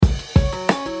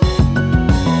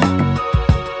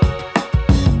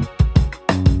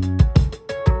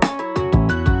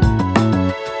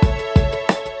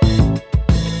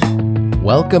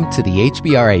Welcome to the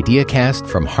HBR IdeaCast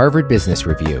from Harvard Business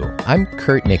Review. I'm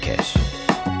Kurt Nickish.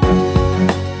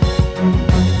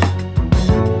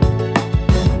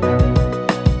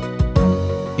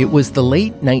 It was the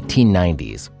late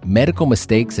 1990s. Medical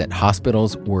mistakes at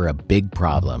hospitals were a big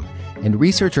problem, and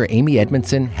researcher Amy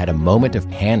Edmondson had a moment of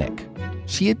panic.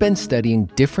 She had been studying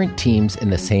different teams in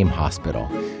the same hospital.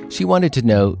 She wanted to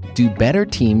know, do better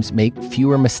teams make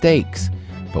fewer mistakes?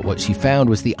 But what she found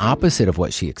was the opposite of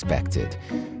what she expected.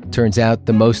 Turns out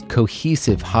the most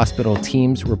cohesive hospital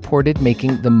teams reported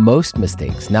making the most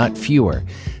mistakes, not fewer.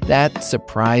 That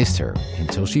surprised her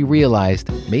until she realized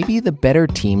maybe the better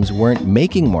teams weren't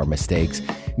making more mistakes.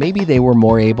 Maybe they were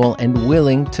more able and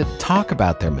willing to talk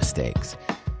about their mistakes.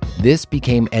 This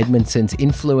became Edmondson's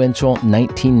influential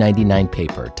 1999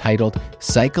 paper titled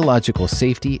Psychological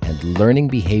Safety and Learning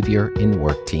Behavior in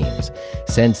Work Teams.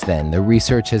 Since then, the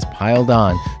research has piled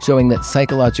on, showing that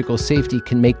psychological safety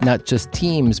can make not just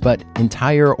teams, but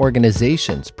entire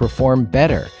organizations perform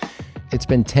better. It's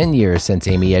been 10 years since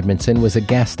Amy Edmondson was a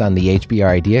guest on the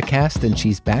HBR IdeaCast, and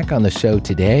she's back on the show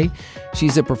today.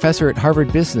 She's a professor at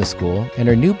Harvard Business School, and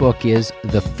her new book is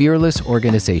The Fearless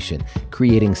Organization,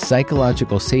 Creating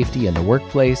Psychological Safety in the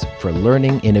Workplace for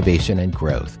Learning, Innovation, and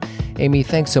Growth. Amy,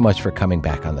 thanks so much for coming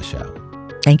back on the show.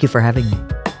 Thank you for having me.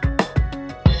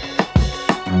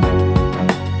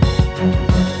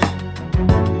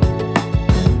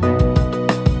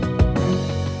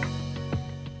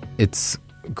 It's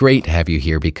great to have you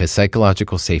here because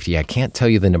psychological safety, I can't tell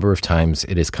you the number of times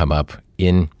it has come up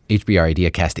in HBR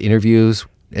IdeaCast interviews,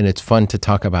 and it's fun to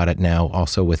talk about it now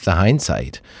also with the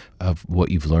hindsight of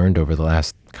what you've learned over the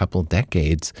last couple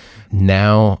decades.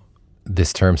 Now,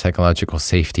 this term psychological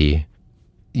safety,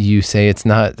 you say it's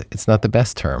not the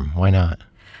best term. Why not?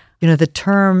 You know, the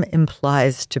term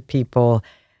implies to people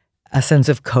a sense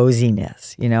of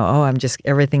coziness.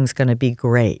 Everything's going to be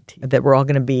great, that we're all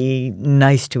going to be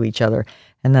nice to each other.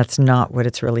 And that's not what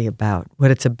it's really about.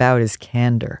 What it's about is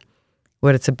candor.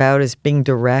 What it's about is being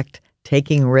direct,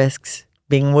 taking risks,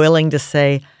 being willing to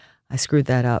say, I screwed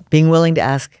that up, being willing to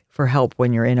ask for help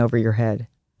when you're in over your head.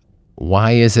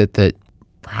 Why is it that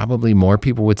probably more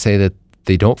people would say that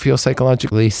they don't feel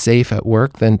psychologically safe at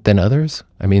work than others?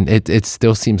 I mean, it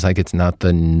still seems like it's not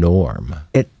the norm.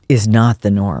 It is not the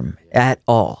norm at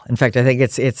all. In fact, I think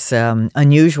it's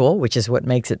unusual, which is what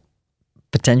makes it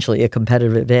potentially a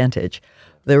competitive advantage.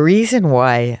 The reason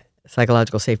why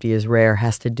psychological safety is rare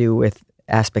has to do with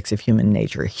aspects of human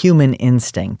nature, human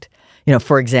instinct.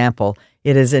 For example,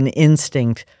 it is an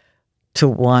instinct to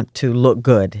want to look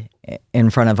good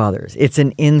in front of others. It's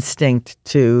an instinct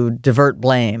to divert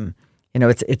blame.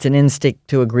 It's an instinct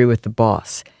to agree with the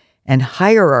boss. And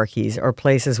hierarchies are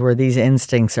places where these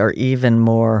instincts are even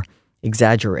more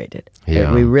exaggerated.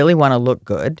 Yeah. We really want to look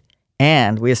good,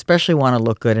 and we especially want to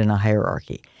look good in a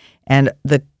hierarchy. And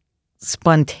the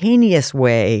spontaneous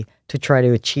way to try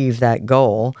to achieve that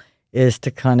goal is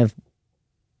to kind of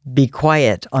be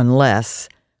quiet unless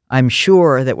I'm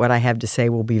sure that what I have to say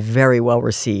will be very well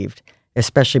received,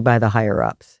 especially by the higher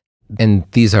ups. And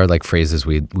these are like phrases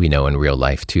we know in real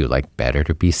life too, like better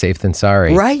to be safe than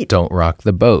sorry. Right. Don't rock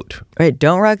the boat. Right.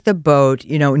 Don't rock the boat.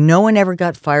 No one ever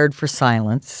got fired for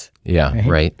silence. Yeah,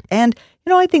 right. And,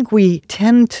 I think we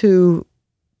tend to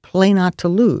play not to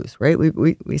lose, right?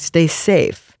 We stay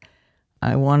safe.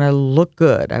 I want to look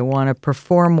good. I want to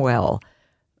perform well.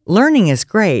 Learning is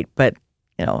great, but,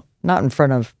 not in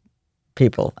front of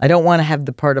people. I don't want to have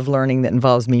the part of learning that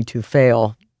involves me to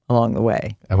fail along the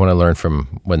way. I want to learn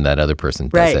from when that other person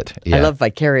does it. Yeah. I love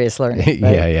vicarious learning.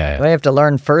 Right? Yeah. Do I have to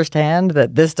learn firsthand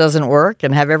that this doesn't work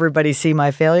and have everybody see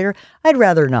my failure? I'd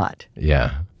rather not.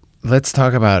 Yeah. Let's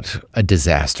talk about a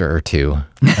disaster or two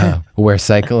where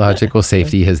psychological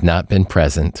safety has not been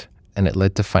present, and it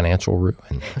led to financial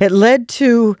ruin. It led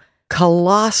to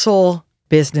colossal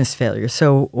business failure.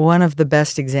 So one of the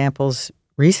best examples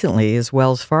recently is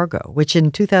Wells Fargo, which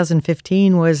in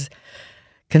 2015 was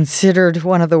considered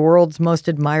one of the world's most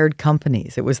admired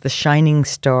companies. It was the shining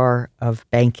star of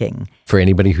banking. For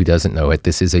anybody who doesn't know it,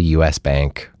 this is a U.S.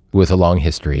 bank with a long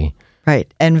history.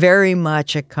 Right. And very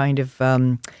much a kind of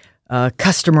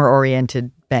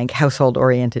customer-oriented bank,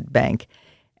 household-oriented bank.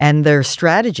 And their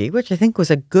strategy, which I think was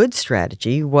a good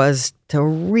strategy, was to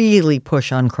really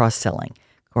push on cross-selling.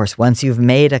 Of course, once you've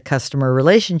made a customer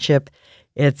relationship,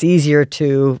 it's easier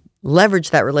to leverage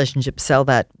that relationship, sell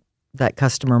that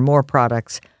customer more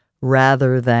products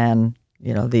rather than,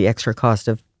 the extra cost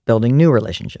of building new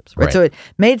relationships, right? Right. So it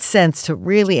made sense to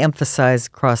really emphasize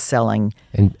cross-selling.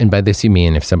 And by this you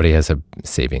mean if somebody has a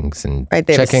savings and Right,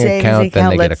 they have a checking savings account, then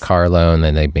account, they get a let's- car loan,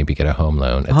 then they maybe get a home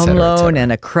loan, et Home cetera, et loan cetera.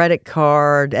 and a credit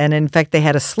card. And in fact, they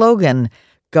had a slogan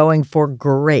going for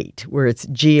GREAT, where it's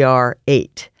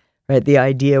GR8, right? The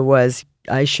idea was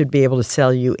I should be able to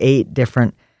sell you 8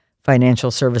 different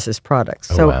financial services products.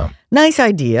 Oh, So wow. nice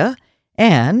idea.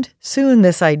 And soon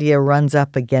this idea runs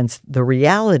up against the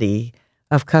reality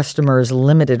of customers'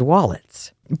 limited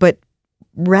wallets. But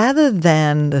rather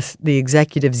than the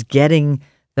executives getting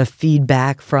the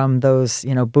feedback from those,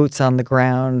 boots on the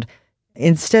ground,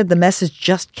 instead the message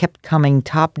just kept coming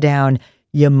top down.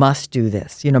 You must do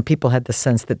this. People had the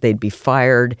sense that they'd be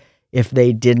fired if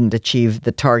they didn't achieve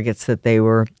the targets that they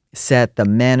were set. The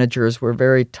managers were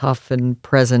very tough and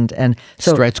present. And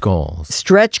so Stretch goals.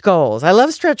 Stretch goals. I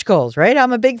love stretch goals, right?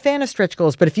 I'm a big fan of stretch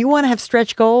goals. But if you want to have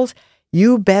stretch goals,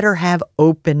 you better have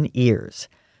open ears.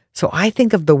 So I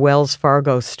think of the Wells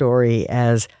Fargo story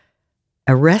as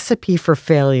a recipe for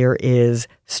failure is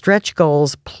stretch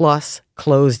goals plus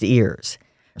closed ears.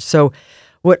 So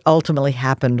what ultimately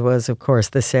happened was, of course,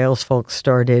 the sales folks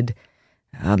started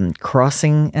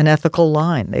crossing an ethical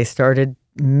line. They started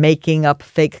making up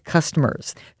fake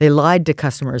customers. They lied to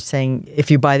customers saying,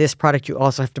 if you buy this product, you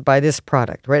also have to buy this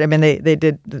product, right? I mean, they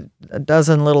did a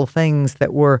dozen little things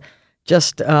that were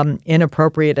just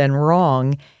inappropriate and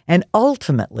wrong. And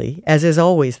ultimately, as is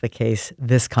always the case,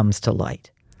 this comes to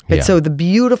light. But Yeah. so the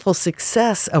beautiful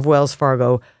success of Wells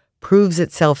Fargo proves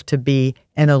itself to be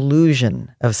an illusion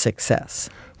of success.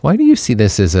 Why do you see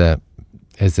this as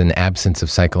an absence of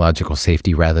psychological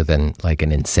safety rather than like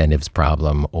an incentives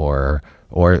problem or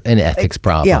an ethics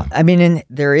problem? Yeah, I mean,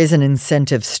 there is an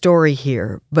incentive story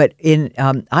here, but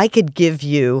I could give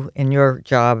you in your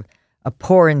job a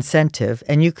poor incentive,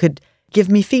 and you could give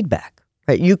me feedback,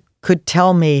 right? You could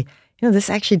tell me, this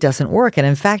actually doesn't work, and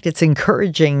in fact, it's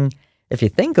encouraging. If you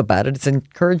think about it, it's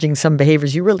encouraging some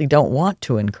behaviors you really don't want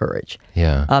to encourage.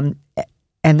 Yeah.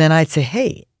 And then I'd say,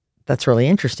 hey, that's really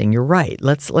interesting. You're right.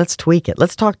 Let's tweak it.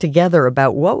 Let's talk together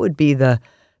about what would be the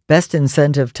best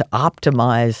incentive to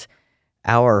optimize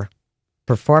our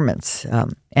performance.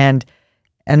 And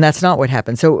that's not what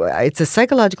happened. So it's a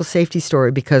psychological safety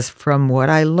story because from what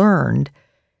I learned,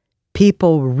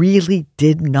 people really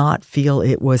did not feel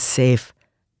it was safe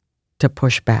to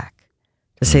push back,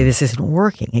 to say this isn't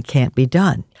working. It can't be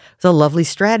done. It's a lovely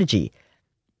strategy.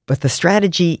 But the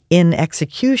strategy in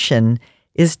execution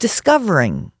is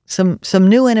discovering some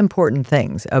new and important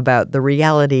things about the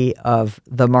reality of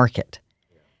the market.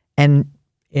 And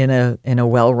in a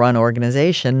well-run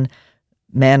organization,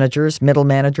 managers, middle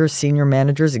managers, senior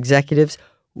managers, executives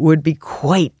would be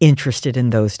quite interested in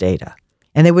those data.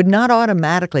 And they would not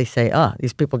automatically say,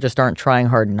 these people just aren't trying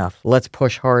hard enough. Let's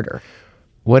push harder.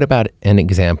 What about an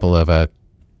example of a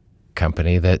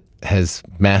company that has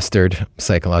mastered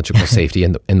psychological safety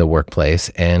in the workplace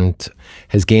and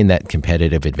has gained that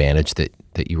competitive advantage that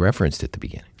you referenced at the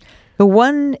beginning? The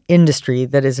one industry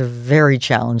that is a very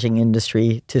challenging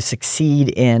industry to succeed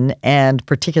in, and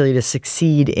particularly to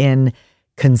succeed in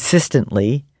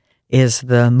consistently, is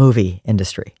the movie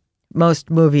industry. Most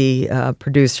movie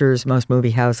producers, most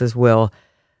movie houses will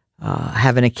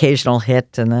have an occasional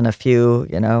hit and then a few,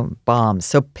 bombs.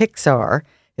 So Pixar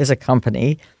is a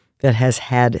company that has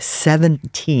had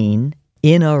 17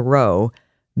 in a row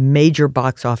major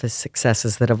box office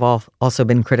successes that have also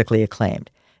been critically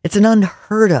acclaimed. It's an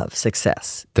unheard of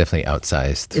success. Definitely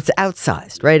outsized. It's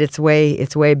outsized, right? It's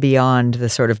way beyond the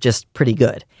sort of just pretty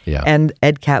good. Yeah. And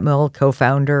Ed Catmull,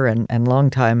 co-founder and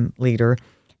longtime leader,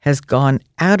 has gone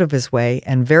out of his way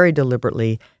and very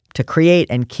deliberately to create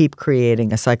and keep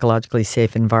creating a psychologically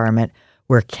safe environment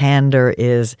where candor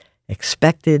is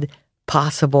expected,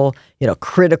 possible,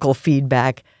 critical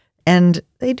feedback. And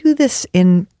they do this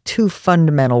in 2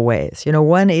 fundamental ways.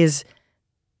 One is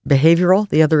behavioral,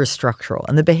 the other is structural.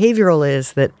 And the behavioral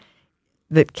is that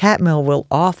Catmull will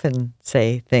often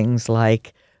say things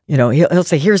like, he'll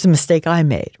say, here's a mistake I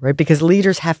made, right? Because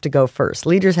leaders have to go first.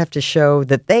 Leaders have to show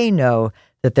that they know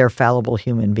that they're fallible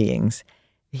human beings.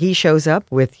 He shows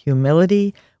up with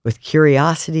humility, with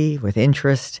curiosity, with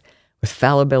interest, with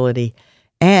fallibility.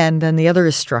 And then the other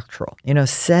is structural,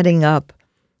 setting up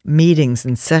meetings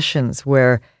and sessions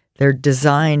where they're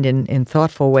designed in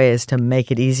thoughtful ways to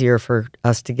make it easier for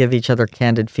us to give each other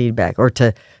candid feedback or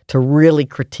to really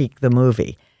critique the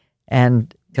movie.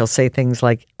 And he'll say things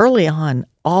like, early on,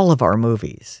 all of our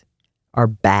movies are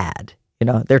bad.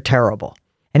 They're terrible.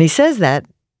 And he says that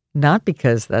not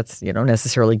because that's,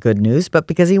 necessarily good news, but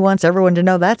because he wants everyone to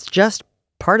know that's just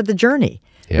part of the journey.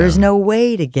 Yeah. There's no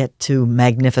way to get to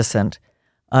magnificent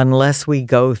unless we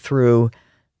go through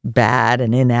bad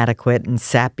and inadequate and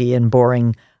sappy and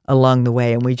boring along the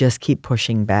way, and we just keep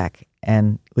pushing back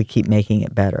and we keep making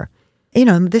it better.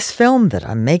 This film that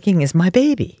I'm making is my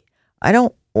baby. I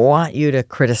don't want you to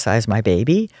criticize my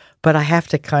baby, but I have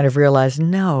to kind of realize,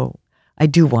 no, I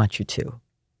do want you to,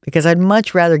 because I'd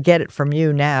much rather get it from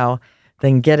you now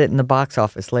than get it in the box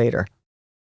office later.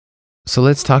 So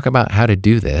let's talk about how to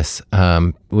do this.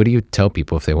 What do you tell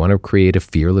people if they want to create a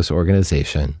fearless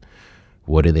organization?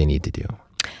 What do they need to do?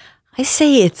 I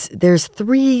say there's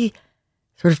 3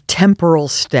 sort of temporal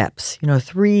steps,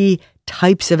 3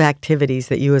 types of activities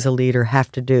that you as a leader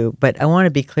have to do. But I want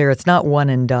to be clear, it's not one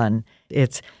and done.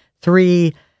 It's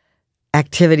 3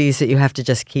 activities that you have to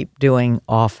just keep doing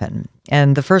often.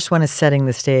 And the first one is setting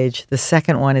the stage. The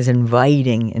second one is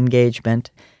inviting engagement.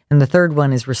 And the third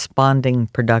one is responding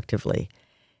productively.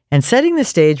 And setting the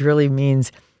stage really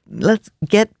means let's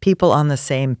get people on the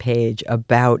same page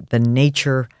about the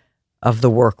nature of the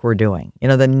work we're doing,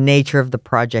 the nature of the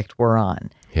project we're on.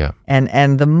 Yeah.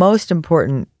 And the most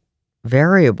important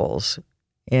variables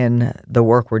in the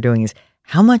work we're doing is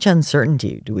how much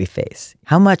uncertainty do we face?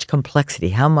 How much complexity?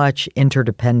 How much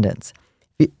interdependence?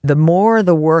 The more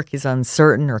the work is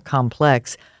uncertain or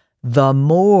complex, the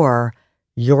more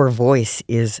your voice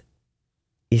is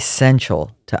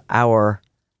essential to our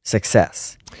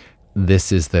success.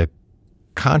 This is the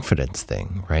confidence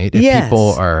thing, right? Yes.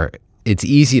 It's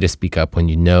easy to speak up when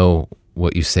you know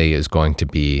what you say is going to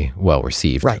be well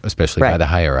received, right. especially right. by the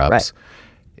higher ups. Right.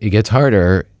 It gets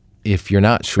harder if you're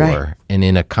not sure. Right. And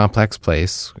in a complex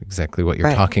place, exactly what you're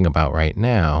right. talking about right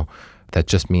now, that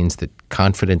just means that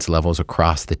confidence levels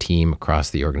across the team,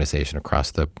 across the organization, across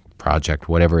the project,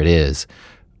 whatever it is,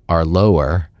 are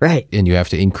lower. Right. And you have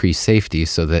to increase safety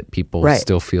so that people right.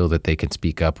 still feel that they can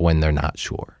speak up when they're not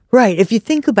sure. Right. If you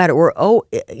think about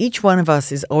it, each one of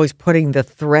us is always putting the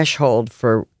threshold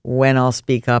for when I'll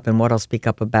speak up and what I'll speak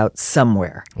up about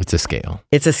somewhere. It's a scale.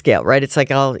 It's a scale, right? It's like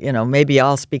maybe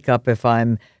I'll speak up if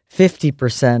I'm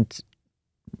 50%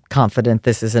 confident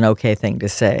this is an okay thing to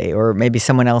say, or maybe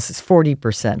someone else is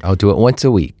 40%. I'll do it once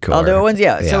a week. I'll do it once,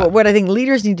 yeah. So what I think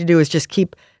leaders need to do is just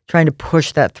keep trying to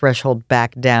push that threshold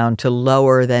back down to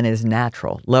lower than is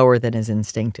natural, lower than is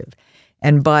instinctive.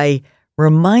 And by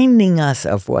reminding us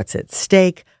of what's at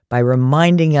stake, by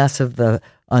reminding us of the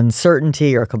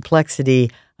uncertainty or complexity,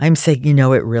 I'm saying,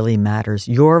 it really matters.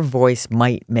 Your voice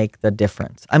might make the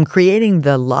difference. I'm creating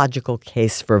the logical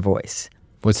case for voice.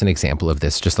 What's an example of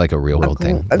this? Just like a real world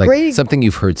thing? Great, something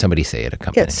you've heard somebody say at a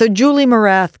company. Yeah, so Julie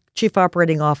Morath, Chief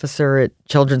Operating Officer at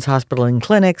Children's Hospital and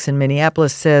Clinics in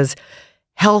Minneapolis, says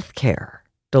healthcare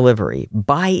delivery,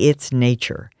 by its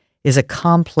nature, is a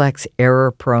complex,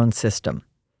 error-prone system.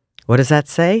 What does that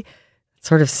say? It's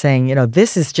sort of saying,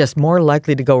 this is just more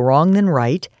likely to go wrong than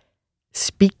right.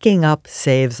 Speaking up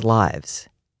saves lives.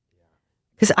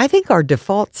 Because I think our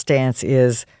default stance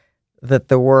is that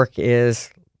the work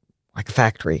is like a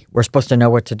factory. We're supposed to know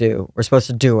what to do. We're supposed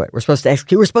to do it. We're supposed to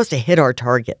execute. We're supposed to hit our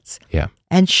targets. Yeah.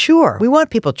 And sure, we want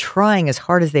people trying as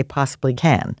hard as they possibly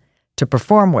can to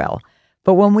perform well.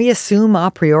 But when we assume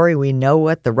a priori we know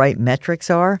what the right metrics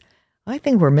are, I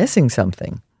think we're missing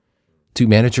something. Do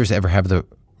managers ever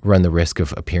run the risk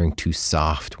of appearing too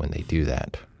soft when they do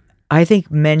that? I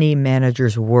think many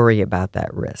managers worry about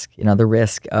that risk. The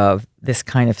risk of this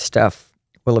kind of stuff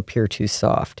will appear too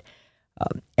soft.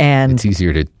 And it's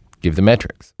easier to give the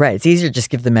metrics. Right. It's easier to just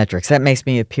give the metrics. That makes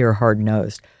me appear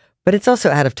hard-nosed. But it's also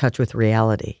out of touch with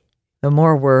reality. The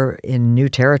more we're in new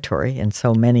territory, and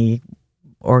so many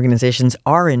organizations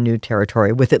are in new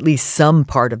territory with at least some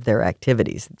part of their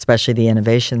activities, especially the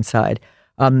innovation side,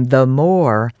 the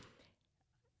more,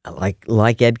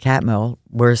 like Ed Catmull,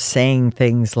 we're saying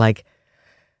things like,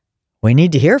 we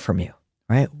need to hear from you,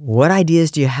 right? What ideas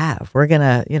do you have? We're going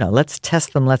to, let's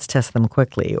test them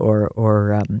quickly.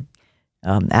 Or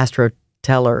Astro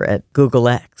Teller at Google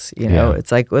X,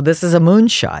 It's like, well, this is a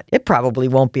moonshot. It probably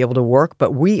won't be able to work,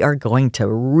 but we are going to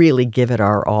really give it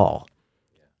our all.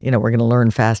 We're going to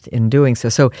learn fast in doing so.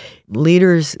 So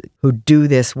leaders who do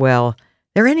this well,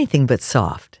 they're anything but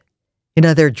soft.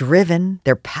 They're driven,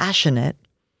 they're passionate,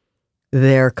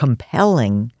 they're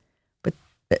compelling, but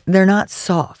they're not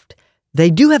soft. They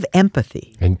do have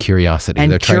empathy. And curiosity.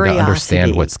 They're trying to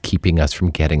understand what's keeping us from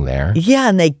getting there. Yeah,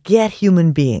 and they get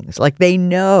human beings. Like they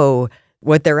know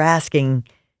what they're asking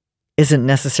isn't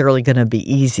necessarily going to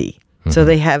be easy. Mm-hmm. So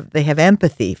they have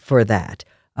empathy for that.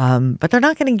 But they're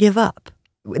not going to give up.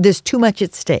 There's too much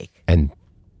at stake. And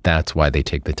that's why they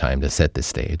take the time to set the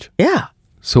stage. Yeah.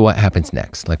 So what happens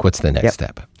next? What's the next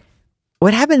step?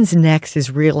 What happens next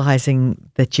is realizing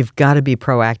that you've got to be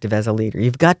proactive as a leader.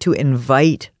 You've got to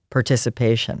invite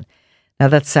participation. Now,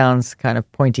 that sounds kind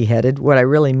of pointy-headed. What I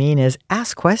really mean is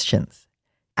ask questions.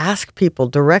 Ask people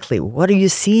directly, what are you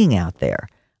seeing out there?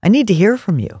 I need to hear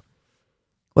from you.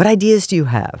 What ideas do you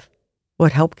have?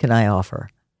 What help can I offer?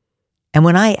 And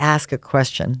when I ask a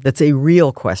question that's a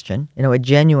real question, a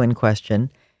genuine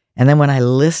question, and then when I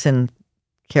listen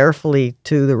carefully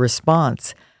to the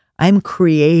response, I'm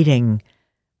creating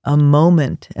a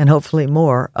moment, and hopefully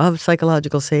more, of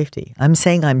psychological safety. I'm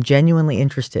saying I'm genuinely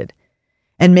interested.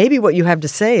 And maybe what you have to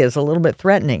say is a little bit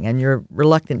threatening and you're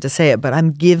reluctant to say it, but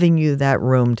I'm giving you that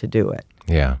room to do it.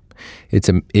 Yeah.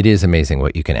 It is amazing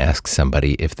what you can ask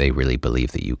somebody if they really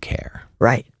believe that you care.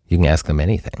 Right. You can ask them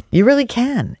anything. You really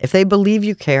can. If they believe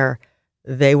you care,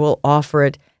 they will offer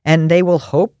it and they will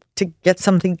hope to get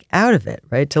something out of it,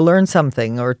 right? To learn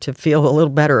something or to feel a little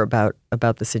better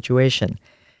about the situation.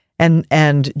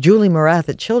 And Julie Morath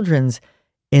at Children's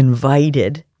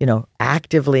invited,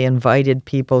 actively invited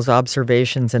people's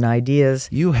observations and ideas.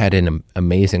 You had an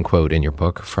amazing quote in your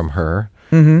book from her.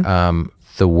 Mm-hmm.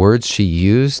 The words she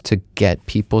used to get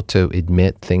people to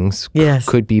admit things Yes.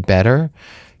 could be better.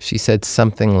 She said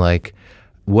something like,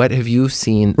 what have you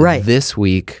seen this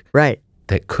week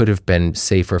that could have been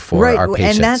safer for our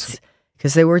patients? And that's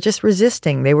because they were just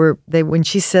resisting. They when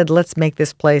she said, let's make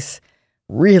this place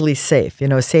really safe,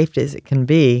 safe as it can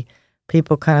be,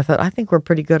 people kind of thought, I think we're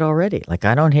pretty good already. Like,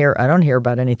 I don't hear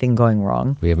about anything going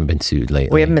wrong. We haven't been sued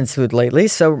lately.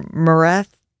 So Morath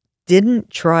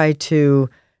didn't try to,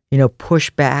 push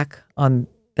back on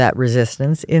that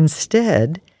resistance.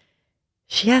 Instead,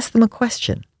 she asked them a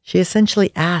question. She essentially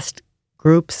asked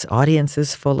groups,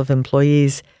 audiences full of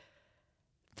employees,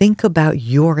 think about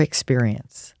your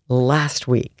experience last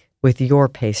week with your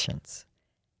patients.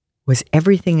 Was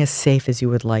everything as safe as you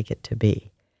would like it to be?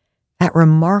 That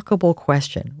remarkable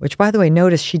question, which, by the way,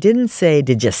 notice she didn't say,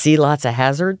 did you see lots of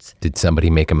hazards? Did somebody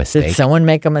make a mistake? Did someone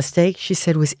make a mistake? She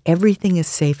said, was everything as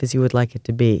safe as you would like it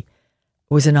to be?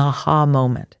 It was an aha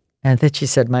moment. And then she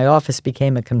said, my office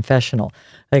became a confessional.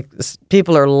 Like,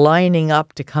 people are lining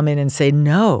up to come in and say,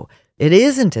 no, it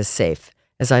isn't as safe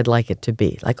as I'd like it to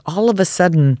be. Like, all of a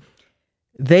sudden,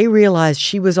 they realized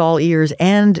she was all ears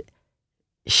and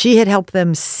she had helped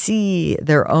them see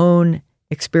their own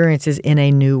experiences in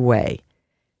a new way.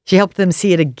 She helped them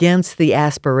see it against the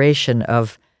aspiration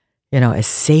of, as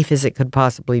safe as it could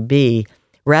possibly be,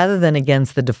 rather than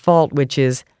against the default, which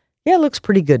is, yeah, it looks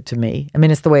pretty good to me. I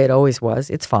mean, it's the way it always was.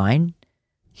 It's fine.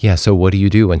 Yeah, so what do you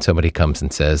do when somebody comes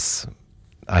and says,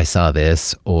 I saw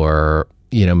this, or,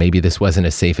 maybe this wasn't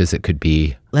as safe as it could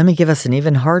be? Let me give us an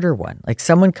even harder one. Like,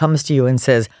 someone comes to you and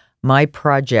says, my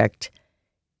project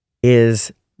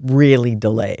is really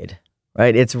delayed,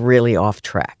 right? It's really off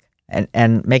track.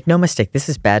 And make no mistake, this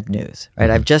is bad news, right?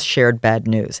 Mm-hmm. I've just shared bad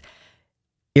news.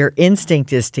 Your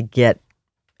instinct is to get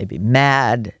maybe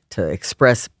mad, to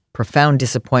express profound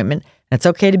disappointment. And it's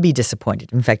okay to be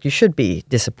disappointed. In fact, you should be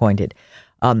disappointed.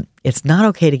 It's not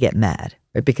okay to get mad,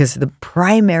 right? Because the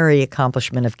primary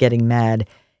accomplishment of getting mad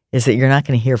is that you're not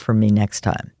going to hear from me next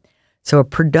time. So a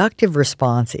productive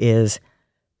response is,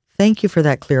 thank you for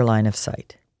that clear line of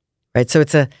sight, right? So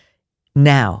it's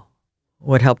now,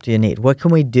 what help do you need? What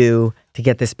can we do to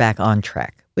get this back on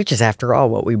track? Which is, after all,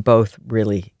 what we both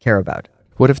really care about.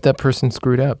 What if that person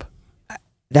screwed up?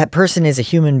 That person is a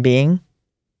human being,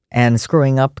 and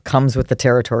screwing up comes with the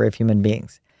territory of human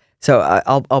beings. So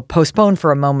I'll postpone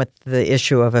for a moment the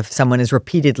issue of if someone is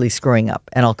repeatedly screwing up,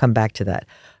 and I'll come back to that.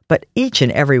 But each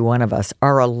and every one of us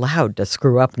are allowed to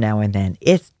screw up now and then.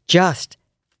 It just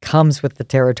comes with the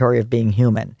territory of being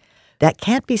human. That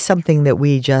can't be something that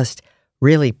we just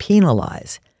really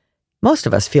penalize. Most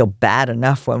of us feel bad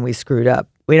enough when we screwed up.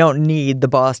 We don't need the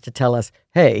boss to tell us,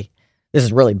 hey, this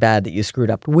is really bad that you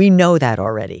screwed up. We know that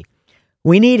already.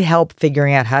 We need help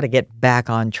figuring out how to get back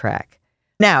on track.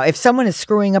 Now, if someone is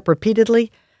screwing up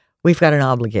repeatedly, we've got an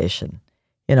obligation,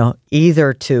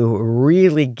 either to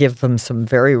really give them some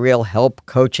very real help,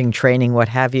 coaching, training, what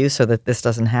have you, so that this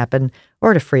doesn't happen,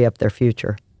 or to free up their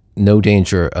future. No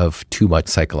danger of too much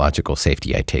psychological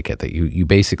safety, I take it, that you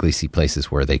basically see places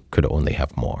where they could only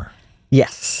have more.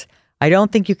 Yes. I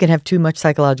don't think you can have too much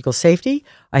psychological safety.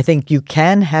 I think you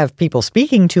can have people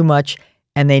speaking too much,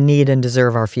 and they need and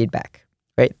deserve our feedback,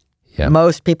 right? Yeah.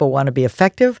 Most people want to be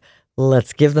effective.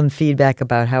 Let's give them feedback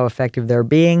about how effective they're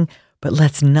being, but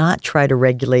let's not try to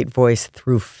regulate voice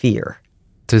through fear.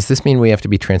 Does this mean we have to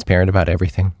be transparent about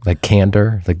everything? Like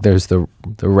candor? Like there's the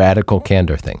radical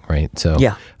candor thing, right? So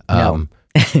yeah. No.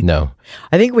 No.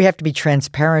 I think we have to be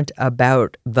transparent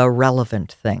about the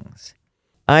relevant things.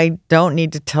 I don't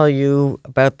need to tell you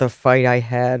about the fight I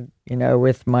had,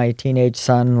 with my teenage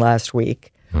son last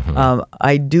week.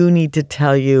 I do need to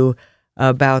tell you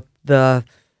about the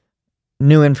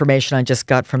new information I just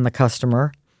got from the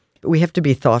customer. We have to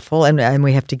be thoughtful, and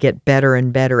we have to get better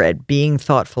and better at being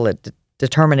thoughtful at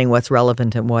determining what's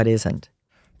relevant and what isn't.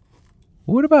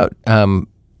 What about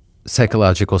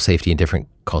psychological safety in different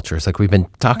cultures? Like, we've been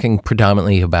talking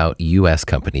predominantly about U.S.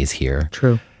 companies here.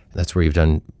 True. That's where you've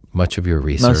done much of your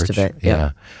research. Most of it,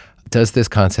 yeah. Does this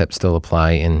concept still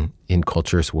apply in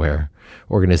cultures where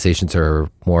organizations are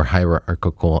more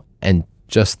hierarchical and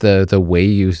just the way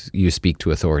you speak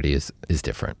to authority is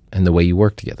different and the way you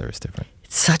work together is different?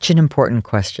 It's such an important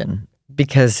question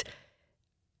because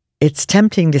it's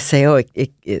tempting to say,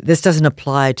 this doesn't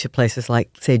apply to places like,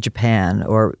 say, Japan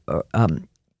or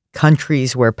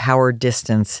countries where power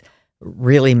distance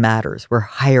really matters, where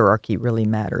hierarchy really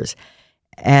matters.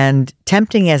 And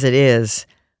tempting as it is,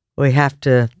 we have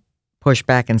to push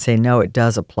back and say, no, it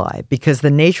does apply because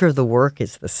the nature of the work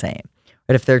is the same.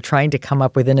 But if they're trying to come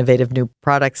up with innovative new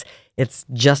products, it's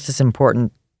just as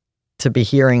important to be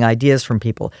hearing ideas from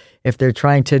people. If they're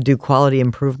trying to do quality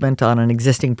improvement on an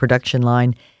existing production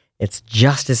line, it's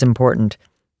just as important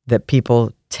that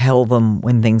people tell them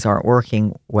when things aren't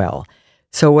working well.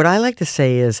 So what I like to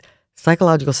say is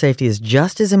psychological safety is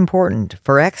just as important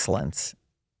for excellence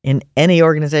in any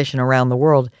organization around the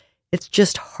world. It's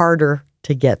just harder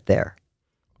to get there.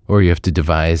 Or you have to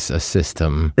devise a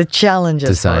system. The challenge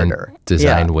is harder.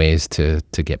 Design ways to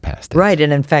get past it. Right.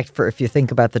 And in fact, if you think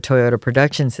about the Toyota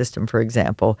production system, for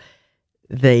example,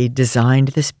 they designed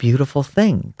this beautiful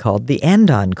thing called the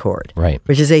end-on cord, right,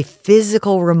 which is a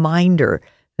physical reminder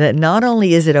that not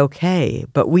only is it okay,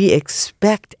 but we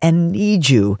expect and need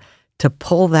you to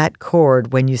pull that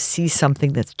cord when you see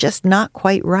something that's just not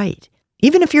quite right,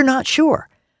 even if you're not sure.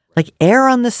 Like, err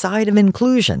on the side of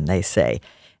inclusion, they say.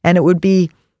 And it would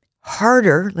be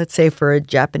harder, let's say, for a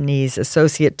Japanese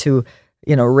associate to,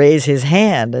 raise his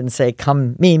hand and say,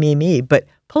 come, me. But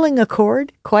pulling a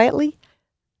cord quietly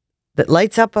that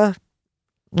lights up a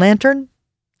lantern,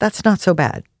 that's not so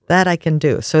bad. That I can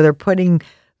do. So they're putting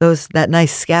that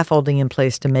nice scaffolding in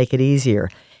place to make it easier.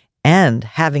 And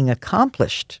having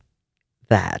accomplished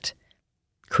that,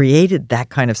 created that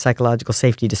kind of psychological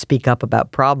safety to speak up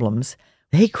about problems,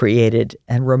 they created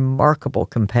a remarkable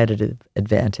competitive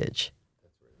advantage.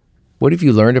 What have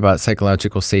you learned about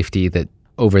psychological safety that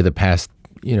over the past,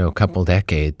 couple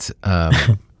decades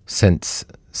since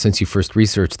you first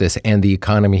researched this, and the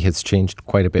economy has changed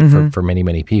quite a bit for many,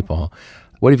 many people?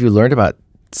 What have you learned about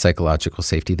psychological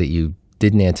safety that you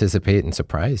didn't anticipate and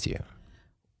surprised you?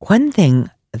 One thing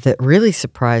that really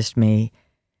surprised me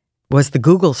was the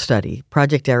Google study,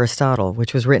 Project Aristotle,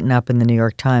 which was written up in the New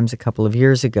York Times a couple of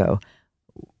years ago.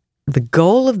 The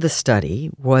goal of the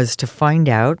study was to find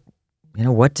out,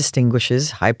 what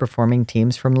distinguishes high-performing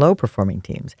teams from low-performing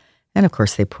teams. And of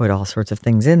course, they put all sorts of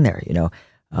things in there,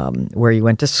 where you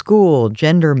went to school,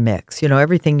 gender mix,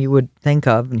 everything you would think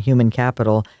of in human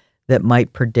capital that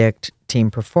might predict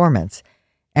team performance.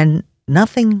 And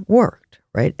nothing worked,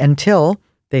 right? Until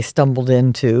they stumbled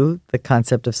into the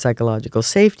concept of psychological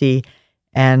safety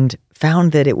and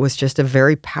found that it was just a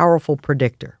very powerful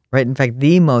predictor, right? In fact,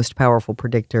 the most powerful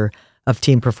predictor of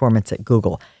team performance at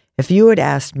Google. If you had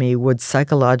asked me, would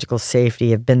psychological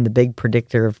safety have been the big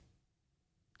predictor of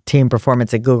team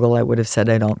performance at Google, I would have said,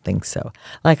 I don't think so.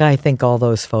 I think all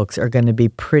those folks are going to be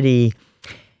pretty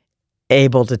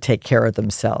able to take care of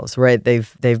themselves, right?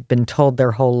 They've been told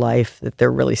their whole life that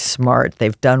they're really smart.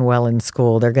 They've done well in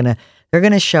school. They're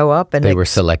gonna show up and they were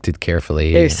selected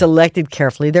carefully. They're selected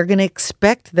carefully. They're going to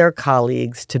expect their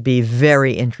colleagues to be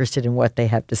very interested in what they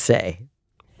have to say.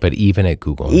 But even at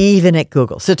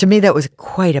Google. So to me, that was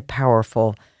quite a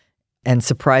powerful and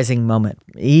surprising moment,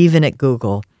 even at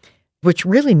Google, which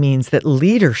really means that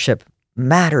leadership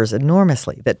matters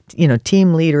enormously, that,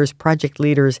 team leaders, project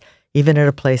leaders, even at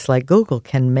a place like Google,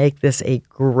 can make this a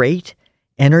great,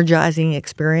 energizing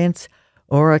experience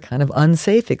or a kind of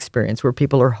unsafe experience where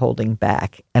people are holding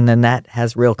back. And then that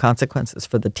has real consequences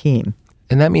for the team.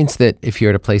 And that means that if you're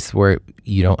at a place where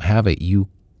you don't have it,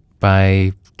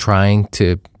 by trying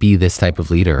to be this type of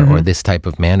leader or this type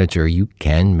of manager, you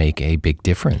can make a big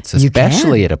difference,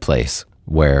 especially at a place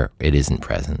where it isn't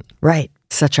present. Right.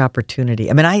 Such opportunity.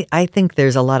 I mean, I think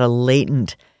there's a lot of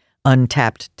latent,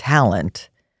 untapped talent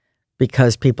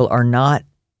because people are not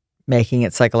making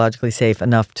it psychologically safe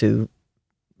enough to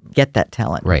get that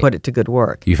talent, right, put it to good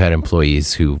work. You've had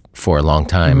employees who, for a long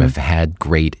time, have had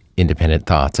great independent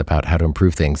thoughts about how to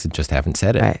improve things and just haven't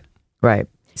said it. Right.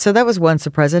 So that was one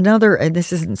surprise. Another, and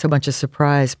this isn't so much a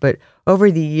surprise, but over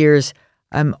the years,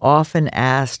 I'm often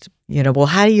asked, well,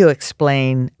 how do you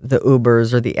explain the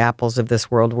Ubers or the Apples of this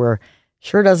world where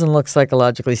sure doesn't look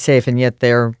psychologically safe, and yet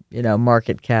their,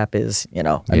 market cap is,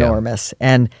 enormous.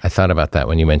 And I thought about that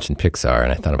when you mentioned Pixar,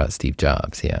 and I thought about Steve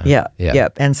Jobs. Yeah.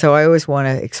 And so I always want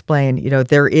to explain,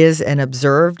 there is an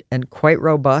observed and quite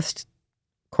robust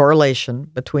correlation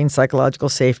between psychological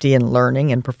safety and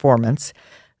learning and performance.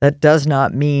 That does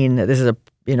not mean that this is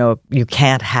you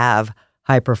can't have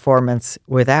high performance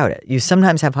without it. You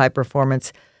sometimes have high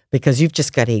performance because you've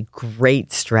just got a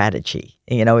great strategy.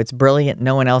 It's brilliant.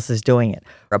 No one else is doing it.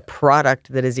 Or a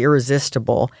product that is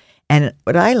irresistible. And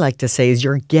what I like to say is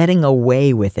you're getting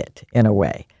away with it in a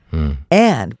way.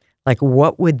 And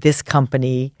what would this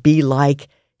company be like,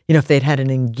 if they'd had an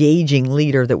engaging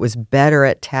leader that was better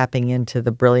at tapping into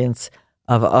the brilliance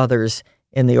of others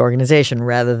in the organization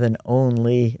rather than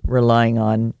only relying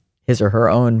on his or her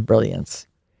own brilliance.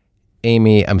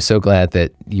 Amy, I'm so glad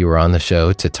that you were on the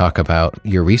show to talk about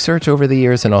your research over the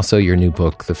years and also your new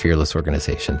book, The Fearless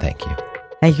Organization. Thank you.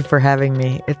 Thank you for having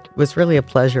me. It was really a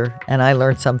pleasure, and I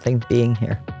learned something being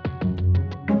here.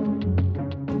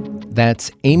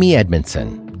 That's Amy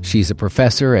Edmondson. She's a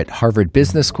professor at Harvard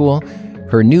Business School.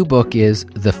 Her new book is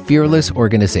The Fearless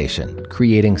Organization,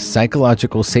 Creating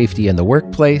Psychological Safety in the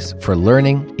Workplace for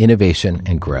Learning, Innovation,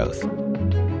 and Growth.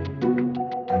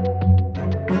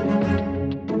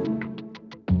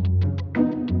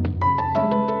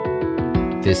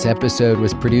 This episode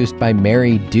was produced by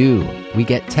Mary Dew. We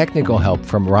get technical help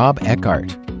from Rob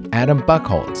Eckhart. Adam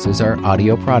Buchholz is our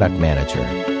audio product manager.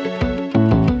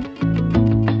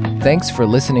 Thanks for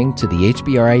listening to the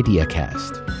HBR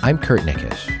IdeaCast. I'm Kurt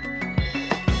Nickish.